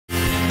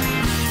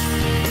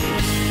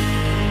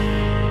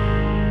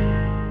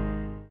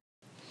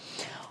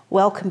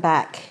Welcome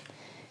back.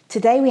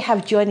 Today we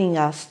have joining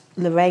us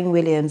Lorraine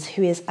Williams,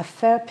 who is a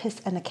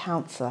therapist and a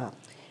counsellor,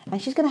 and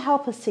she's going to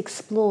help us to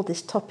explore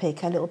this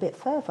topic a little bit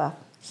further.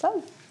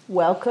 So,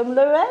 welcome,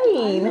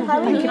 Lorraine. How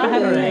are you? Thank you for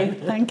having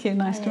me. Thank you.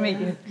 Nice to meet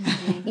you.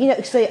 You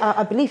know, so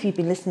I believe you've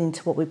been listening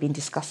to what we've been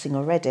discussing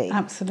already.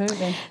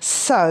 Absolutely.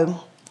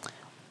 So,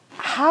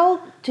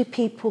 how do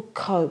people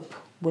cope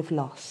with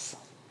loss?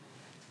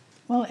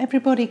 Well,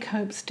 everybody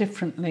copes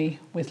differently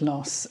with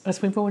loss.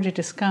 As we've already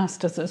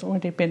discussed, as has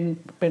already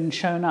been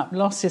shown up,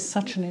 loss is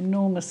such an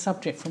enormous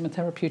subject from a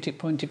therapeutic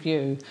point of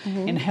view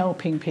in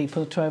helping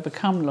people to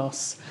overcome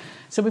loss.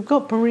 So we've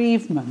got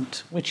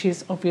bereavement, which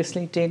is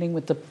obviously dealing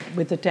with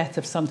the death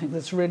of something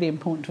that's really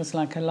important to us,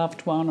 like a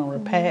loved one or a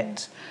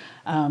pet.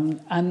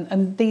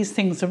 And these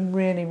things are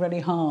really,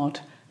 really hard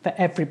for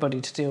everybody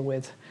to deal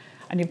with.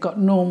 And you've got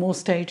normal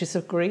stages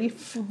of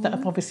grief that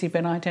have obviously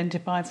been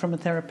identified from a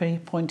therapy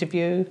point of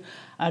view,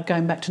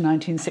 going back to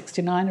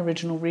 1969,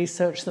 original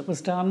research that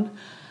was done.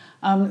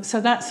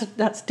 So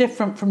that's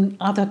different from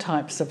other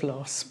types of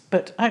loss.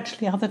 But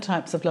actually other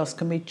types of loss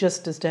can be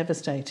just as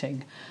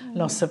devastating.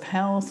 Loss of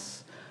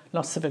health,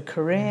 loss of a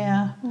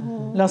career,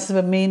 loss of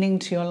a meaning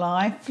to your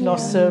life,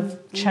 loss of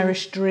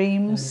cherished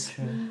dreams.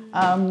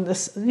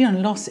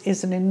 Loss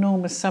is an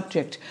enormous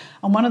subject.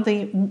 And one of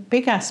the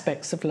big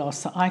aspects of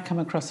loss that I come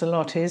across a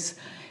lot is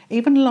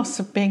even loss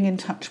of being in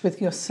touch with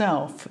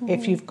yourself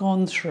if you've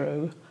gone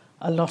through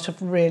a lot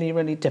of really,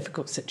 really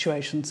difficult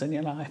situations in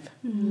your life.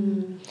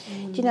 Do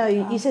you know,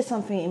 you said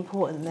something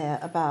important there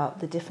about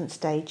the different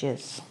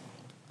stages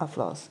of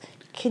loss.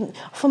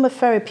 From a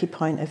therapy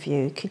point of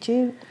view, could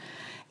you...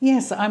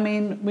 Yes, I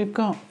mean, we've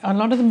got a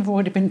lot of them have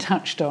already been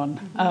touched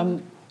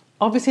on.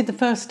 Obviously, the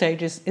first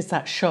stage is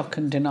that shock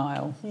and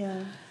denial.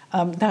 Yeah.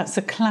 That's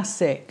a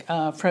classic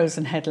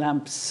frozen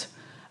headlamps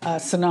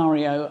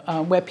scenario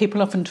where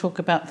people often talk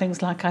about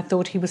things like, I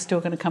thought he was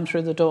still going to come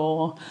through the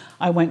door.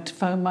 I went to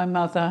phone my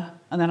mother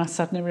and then I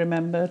suddenly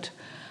remembered.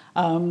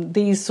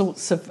 These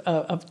sorts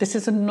of this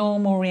is a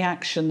normal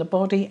reaction. The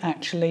body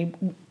actually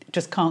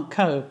just can't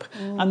cope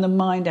and the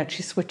mind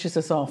actually switches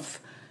us off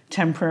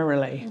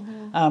temporarily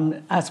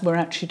as we're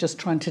actually just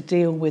trying to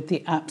deal with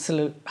the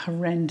absolute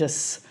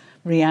horrendous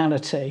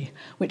reality,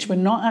 which we're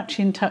not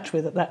actually in touch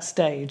with at that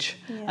stage.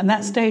 And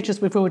that stage, as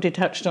we've already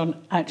touched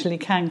on, actually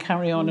can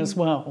carry on as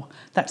well.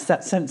 That's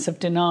that sense of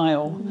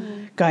denial,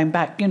 going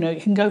back,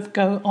 it can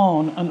go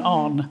on and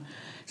on.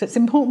 So it's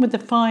important with the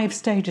 5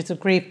 stages of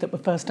grief that were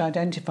first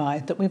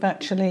identified that we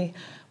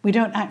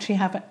don't actually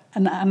have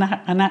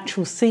an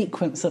actual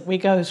sequence that we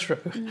go through.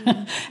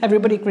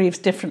 Everybody grieves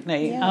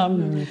differently.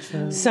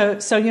 So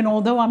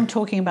although I'm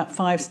talking about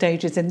 5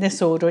 stages in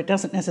this order, it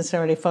doesn't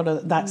necessarily follow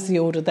that that's the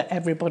order that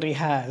everybody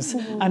has.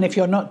 And if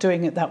you're not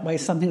doing it that way,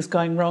 something's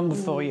going wrong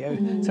for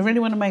you. So I really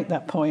want to make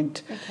that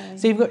point. Okay.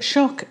 So you've got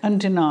shock and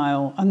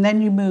denial, and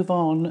then you move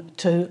on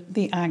to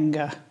the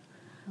anger,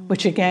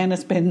 which again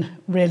has been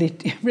really,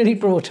 really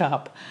brought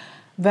up.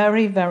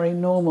 Very, very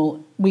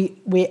normal.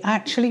 We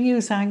actually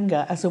use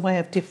anger as a way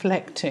of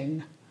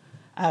deflecting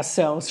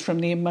ourselves from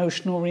the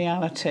emotional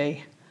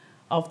reality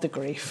of the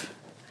grief.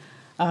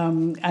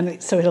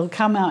 So it'll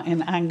come out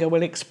in anger.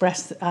 We'll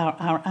express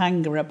our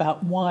anger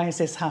about why has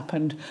this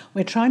happened.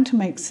 We're trying to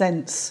make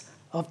sense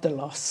of the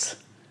loss.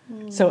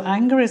 So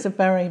anger is a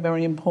very,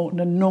 very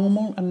important and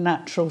normal and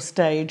natural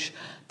stage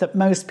that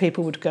most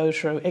people would go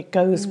through. It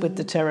goes with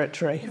the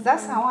territory.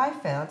 That's how I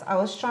felt. I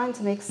was trying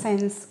to make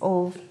sense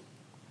of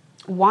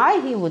why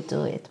he would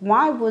do it.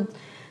 Why would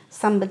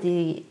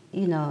somebody,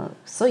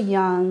 so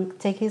young,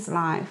 take his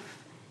life,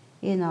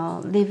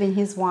 leaving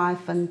his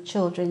wife and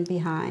children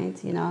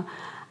behind,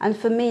 And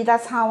for me,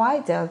 that's how I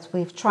dealt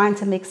with trying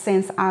to make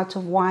sense out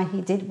of why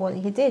he did what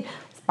he did,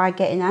 by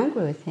getting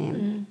angry with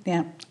him.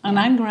 Yeah, and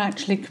anger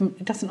actually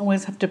it doesn't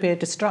always have to be a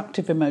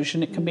destructive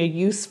emotion. It can be a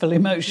useful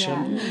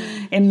emotion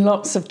in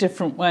lots of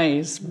different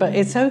ways. But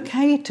it's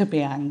okay to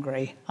be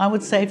angry. I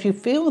would say if you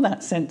feel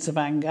that sense of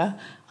anger,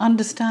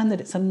 understand that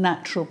it's a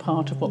natural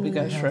part of what we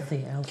go through.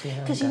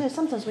 Because,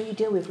 sometimes when you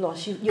deal with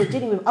loss, you're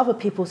dealing with other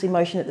people's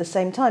emotion at the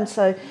same time.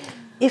 So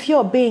if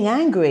you're being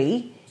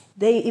angry,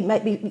 it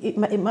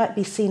might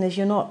be seen as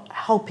you're not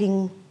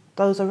helping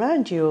those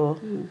around you or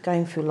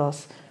going through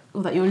loss.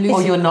 Or that you're losing.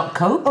 Or you're not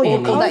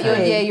coping. Or that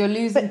you're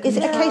losing. But is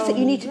it a case that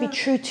you need to be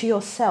true to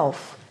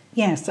yourself?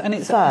 Yes, and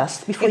it's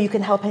first before you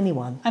can help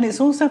anyone. And it's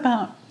also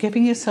about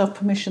giving yourself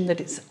permission that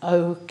it's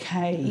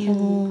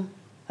okay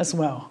as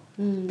well,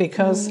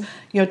 because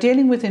you're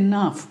dealing with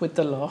enough with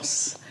the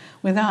loss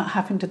without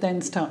having to then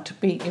start to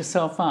beat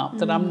yourself up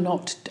that I'm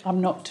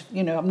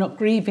not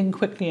grieving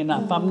quickly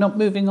enough, I'm not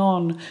moving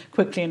on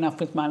quickly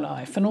enough with my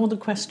life, and all the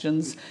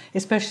questions,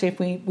 especially if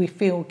we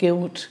feel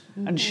guilt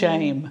and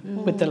shame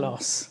with the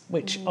loss,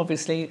 which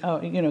obviously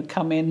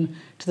come in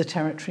to the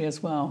territory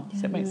as well,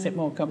 so it makes it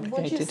more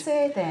complicated. Would you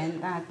say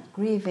then that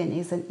grieving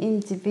is an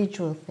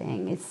individual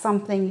thing? It's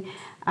something,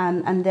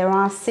 and there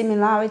are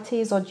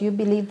similarities, or do you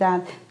believe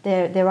that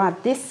there are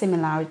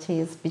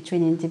dissimilarities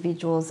between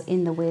individuals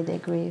in the way they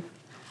grieve?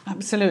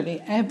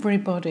 Absolutely.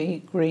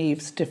 Everybody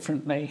grieves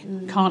differently.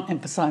 Can't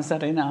emphasise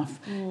that enough.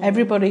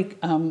 Everybody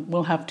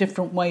will have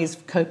different ways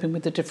of coping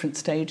with the different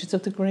stages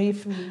of the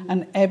grief,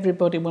 and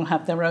everybody will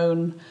have their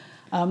own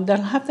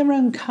they'll have their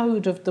own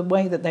code of the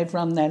way that they've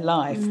run their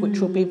life, which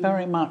will be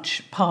very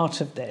much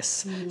part of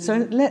this.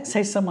 So let's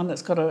say someone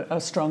that's got a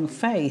strong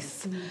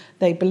faith,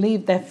 they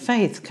believe their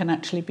faith can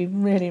actually be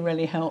really,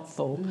 really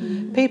helpful.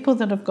 People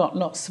that have got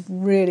lots of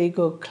really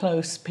good,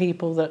 close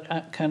people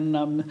that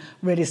can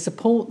really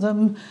support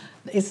them,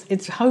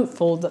 it's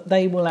hopeful that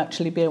they will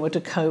actually be able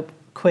to cope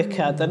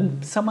quicker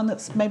than someone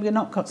that's maybe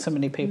not got so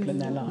many people in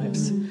their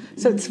lives.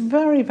 So it's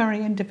very,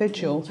 very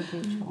individual.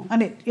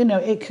 And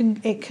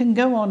it can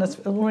go on, as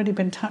already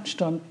been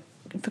touched on,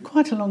 for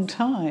quite a long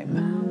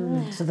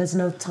time. So there's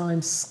no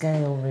time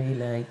scale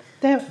really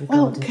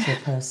regarding to a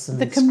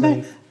person's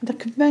grief. The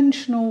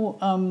conventional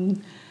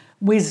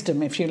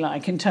wisdom, if you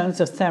like, in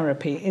terms of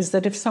therapy is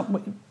that if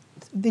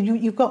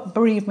you've got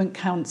bereavement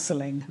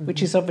counselling,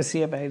 which is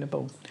obviously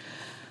available.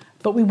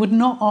 But we would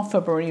not offer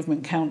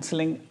bereavement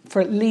counselling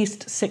for at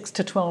least 6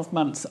 to 12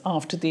 months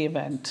after the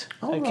event.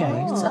 Oh, okay.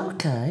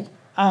 Right.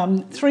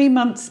 Okay. 3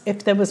 months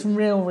if there was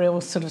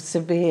real sort of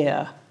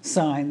severe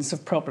signs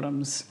of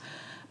problems.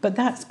 But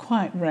that's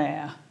quite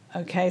rare.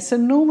 Okay. So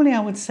normally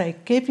I would say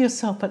give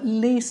yourself at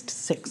least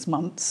 6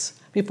 months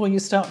before you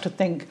start to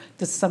think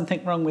there's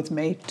something wrong with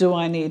me. Do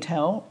I need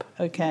help?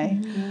 Okay.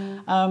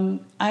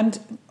 And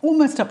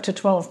almost up to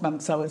 12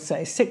 months, I would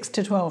say, 6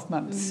 to 12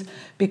 months,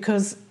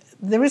 because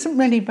there isn't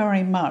really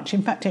very much.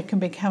 In fact, it can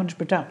be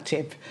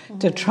counterproductive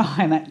to try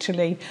and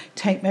actually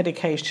take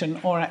medication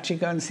or actually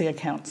go and see a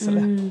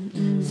counsellor.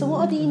 So what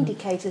are the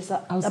indicators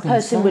that a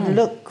person would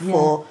look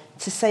for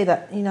to say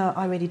that,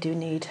 I really do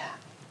need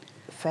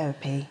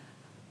therapy?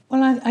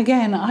 Well,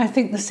 I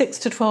think the 6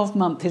 to 12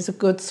 month is a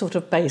good sort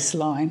of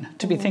baseline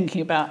to be thinking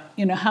about,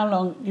 how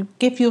long you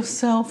give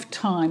yourself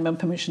time and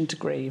permission to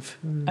grieve,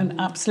 and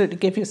absolutely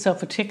give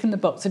yourself a tick in the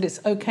box that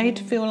it's okay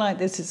to feel like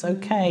this, it's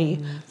okay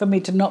for me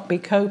to not be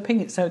coping,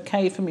 it's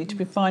okay for me to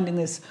be finding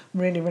this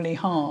really, really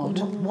hard.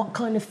 What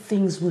kind of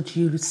things would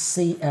you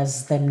see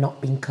as them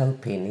not being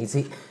coping? Is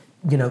it,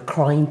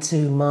 crying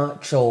too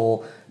much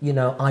or,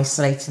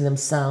 isolating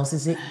themselves?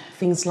 Is it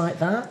things like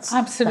that?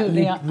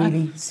 Absolutely. That you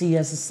really see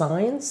as a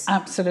science?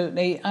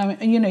 Absolutely.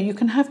 You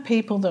can have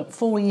people that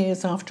 4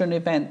 years after an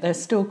event, they're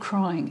still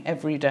crying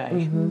every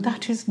day.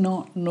 That is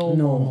not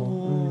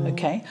normal.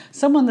 Okay?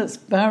 Someone that's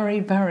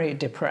very, very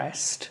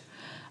depressed,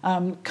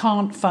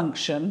 can't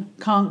function,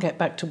 can't get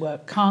back to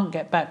work, can't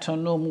get back to a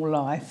normal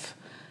life,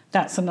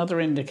 that's another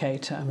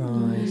indicator.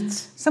 Right.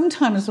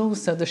 Sometimes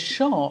also the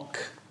shock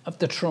of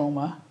the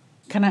trauma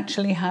can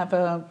actually have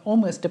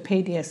almost a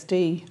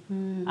PTSD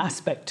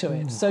aspect to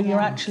it. So you're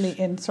actually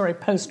in,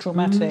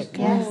 post-traumatic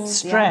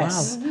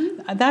stress.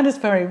 Wow. That is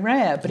very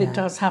rare, but it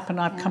does happen.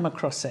 I've come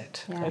across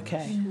it.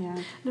 Okay.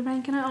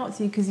 Lorraine, can I ask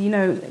you, because,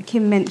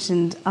 Kim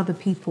mentioned other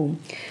people.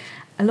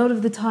 A lot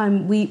of the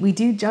time we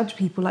do judge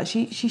people, like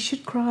she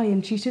should cry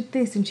and she should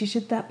this and she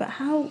should that, but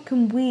how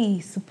can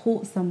we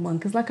support someone?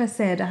 Because like I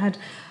said, I had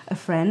a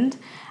friend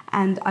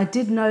and I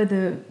did know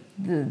the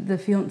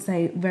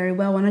fiancé very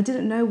well, and I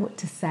didn't know what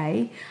to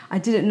say. I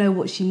didn't know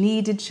what she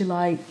needed. Should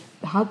I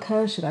hug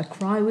her? Should I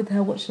cry with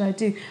her? What should I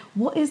do?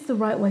 What is the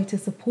right way to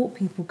support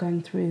people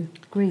going through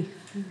grief?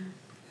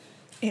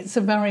 It's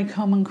a very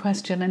common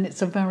question, and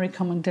it's a very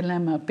common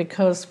dilemma,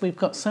 because we've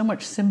got so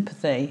much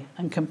sympathy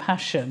and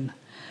compassion,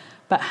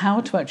 but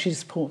how to actually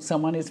support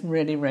someone is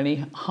really,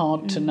 really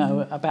hard to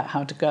know about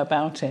how to go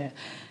about it.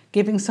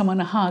 Giving someone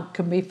a hug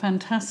can be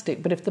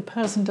fantastic, but if the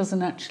person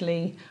doesn't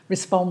actually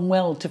respond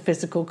well to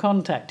physical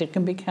contact, it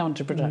can be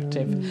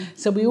counterproductive.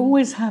 So we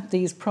always have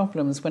these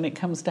problems when it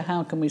comes to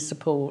how can we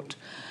support.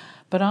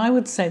 But I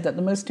would say that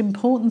the most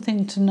important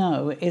thing to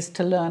know is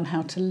to learn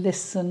how to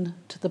listen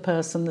to the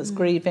person that's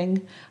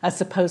grieving, as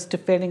opposed to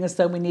feeling as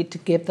though we need to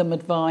give them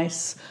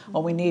advice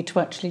or we need to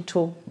actually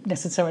talk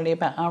necessarily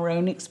about our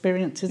own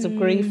experiences of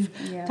grief.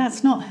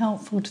 That's not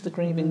helpful to the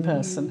grieving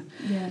person.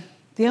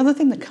 The other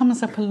thing that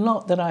comes up a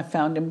lot that I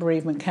found in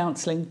bereavement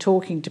counselling,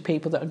 talking to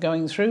people that are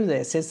going through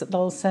this, is that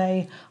they'll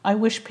say, I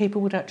wish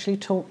people would actually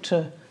talk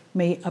to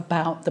me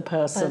about the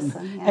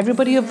person.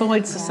 Everybody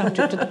avoids the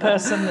subject of the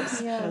person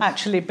that's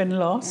actually been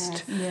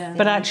lost,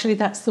 but actually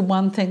that's the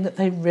one thing that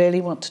they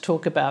really want to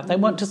talk about. They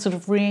want to sort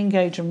of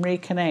re-engage and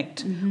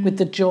reconnect with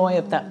the joy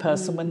of that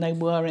person when they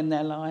were in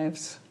their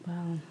lives.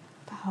 Wow.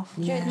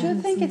 Powerful. Do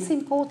you think it's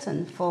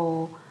important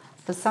for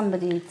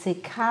somebody to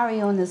carry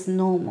on as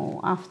normal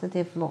after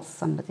they've lost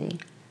somebody?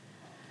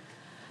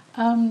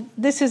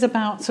 This is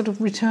about sort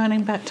of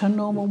returning back to a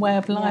normal way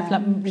of life,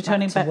 like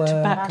returning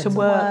back to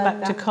work,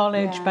 back to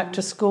college, back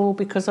to school,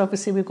 because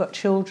obviously we've got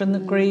children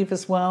that grieve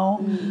as well.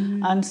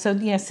 And so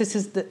yes, this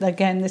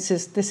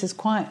is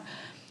quite,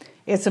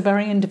 it's a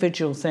very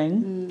individual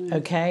thing.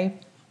 Okay,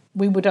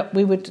 we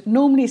would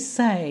normally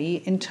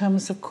say in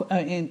terms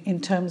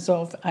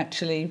of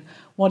actually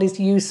what is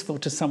useful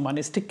to someone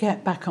is to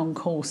get back on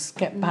course,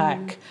 get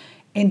back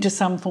into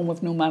some form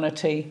of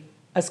normality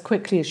as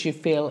quickly as you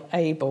feel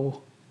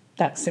able.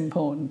 That's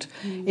important.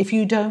 If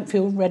you don't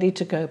feel ready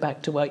to go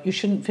back to work, you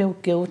shouldn't feel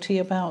guilty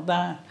about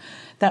that.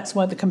 That's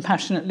why the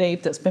compassionate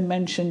leave that's been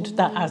mentioned,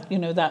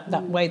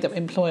 that way that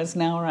employers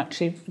now are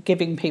actually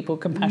giving people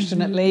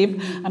compassionate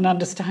leave and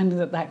understanding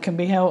that can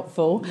be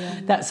helpful.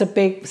 That's a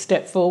big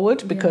step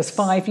forward, because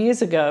 5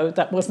 years ago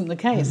that wasn't the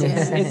case.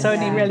 It's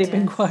only really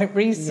been quite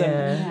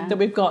recent that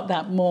we've got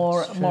that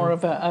more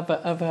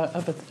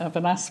of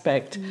an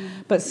aspect.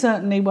 But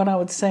certainly what I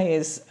would say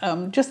is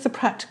just the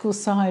practical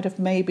side of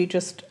maybe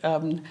just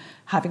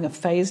having a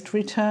phased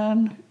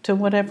return to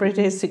whatever it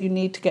is that you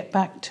need to get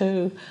back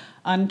to.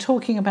 And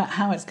talking about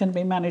how it's going to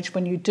be managed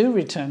when you do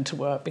return to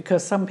work,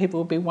 because some people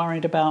will be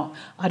worried about,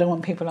 I don't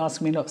want people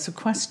asking me lots of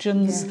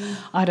questions.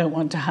 I don't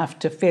want to have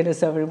to feel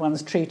as though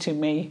everyone's treating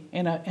me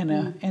in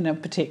a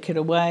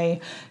particular way.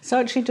 So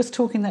actually just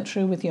talking that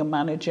through with your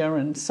manager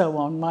and so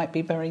on might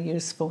be very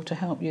useful to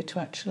help you to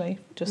actually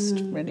just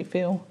really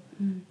feel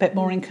a bit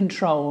more in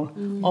control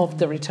of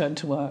the return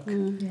to work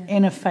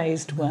in a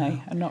phased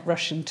way and not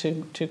rushing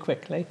too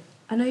quickly.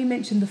 I know you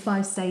mentioned the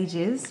 5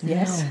 stages.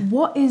 Yes.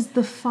 What is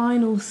the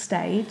final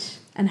stage,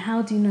 and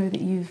how do you know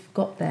that you've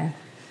got there?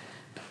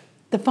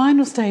 The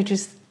final stage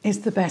is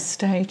the best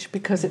stage,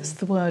 because it's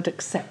the word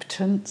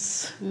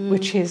acceptance,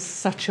 which is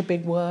such a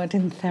big word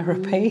in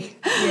therapy.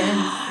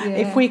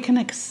 If we can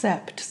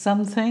accept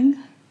something,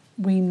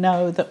 we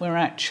know that we're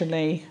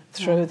actually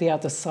through the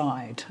other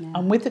side.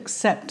 And with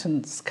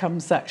acceptance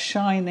comes that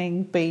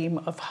shining beam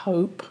of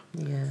hope.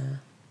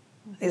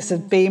 It's a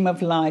beam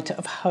of light,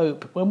 of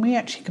hope. When we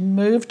actually can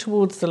move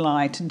towards the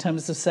light in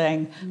terms of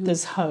saying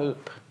there's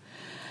hope.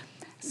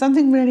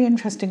 Something really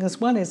interesting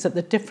as well is that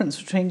the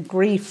difference between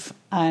grief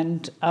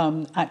and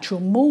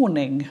actual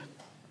mourning.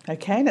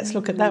 Okay, let's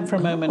look at that for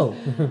a moment.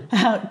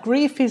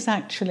 Grief is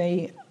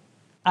actually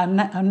a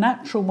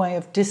natural way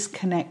of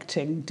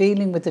disconnecting,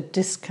 dealing with a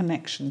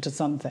disconnection to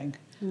something,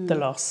 the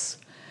loss.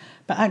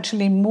 But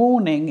actually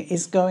mourning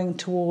is going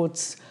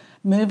towards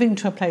moving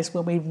to a place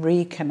where we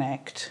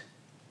reconnect.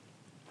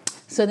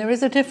 So there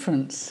is a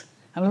difference,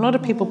 and a lot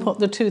of people put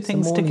the two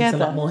things together. A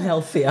lot more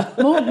healthier.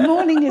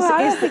 Mourning is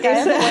I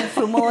went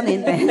through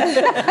morning then.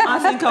 I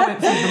think I went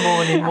through the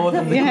morning more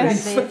than the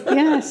grief.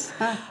 Yes.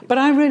 But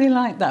I really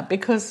like that,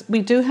 because we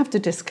do have to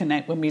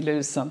disconnect when we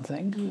lose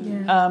something.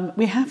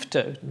 We have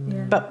to.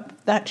 But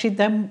actually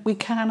then we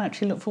can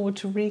actually look forward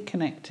to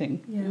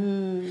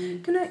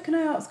reconnecting. Can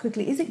I ask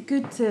quickly, is it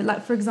good to,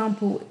 like, for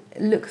example,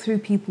 look through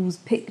people's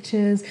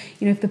pictures?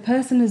 You know, if the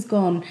person has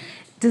gone,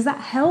 does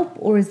that help,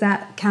 or is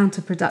that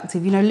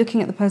counterproductive? You know,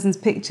 looking at the person's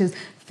pictures,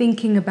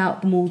 thinking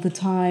about them all the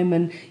time,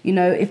 and, you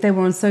know, if they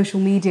were on social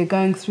media,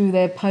 going through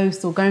their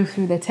posts or going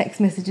through their text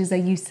messages they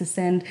used to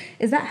send,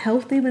 is that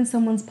healthy when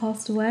someone's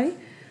passed away?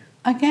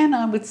 Again,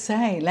 I would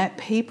say let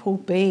people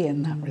be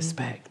in that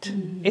respect.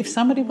 If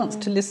somebody wants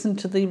to listen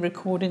to the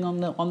recording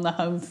on the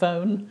home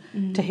phone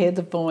to hear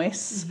the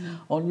voice,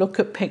 or look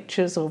at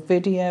pictures or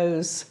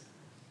videos,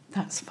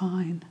 that's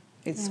fine.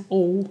 It's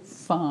all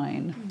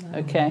fine.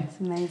 Okay. It's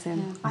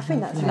amazing. I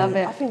think that's Love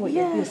it. I think what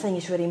you're saying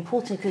is really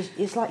important, because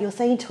it's like you're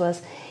saying to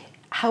us,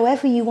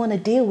 however you want to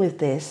deal with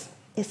this,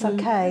 it's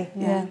okay.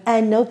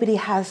 And nobody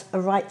has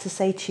a right to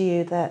say to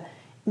you that,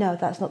 no,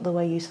 that's not the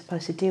way you're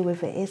supposed to deal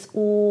with it. It's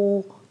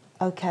all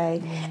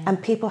okay. And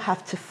people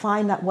have to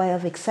find that way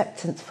of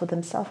acceptance for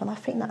themselves. And I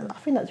think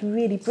that's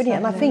really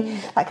brilliant. And I think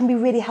that can be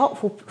really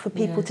helpful for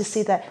people to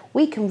see that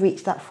we can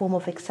reach that form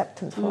of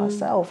acceptance for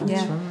ourselves.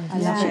 That's I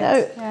love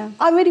it.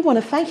 I really want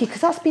to thank you,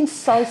 because that's been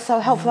so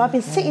helpful. I've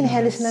been sitting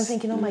here listening and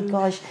thinking, oh my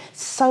gosh,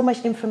 so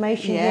much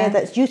information here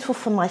that's useful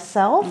for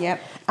myself.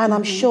 And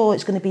I'm sure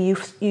it's going to be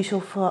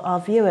useful for our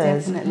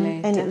viewers.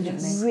 Definitely. And it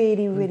was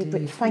really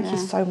brilliant. Thank you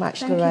so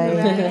much, Lorraine.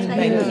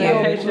 Thank you.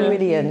 You're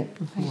brilliant.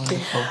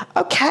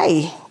 Okay,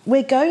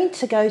 we're going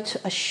to go to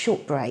a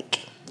short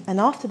break. And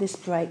after this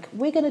break,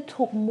 we're going to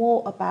talk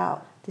more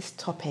about this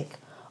topic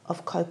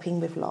of coping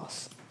with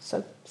loss.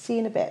 So see you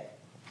in a bit.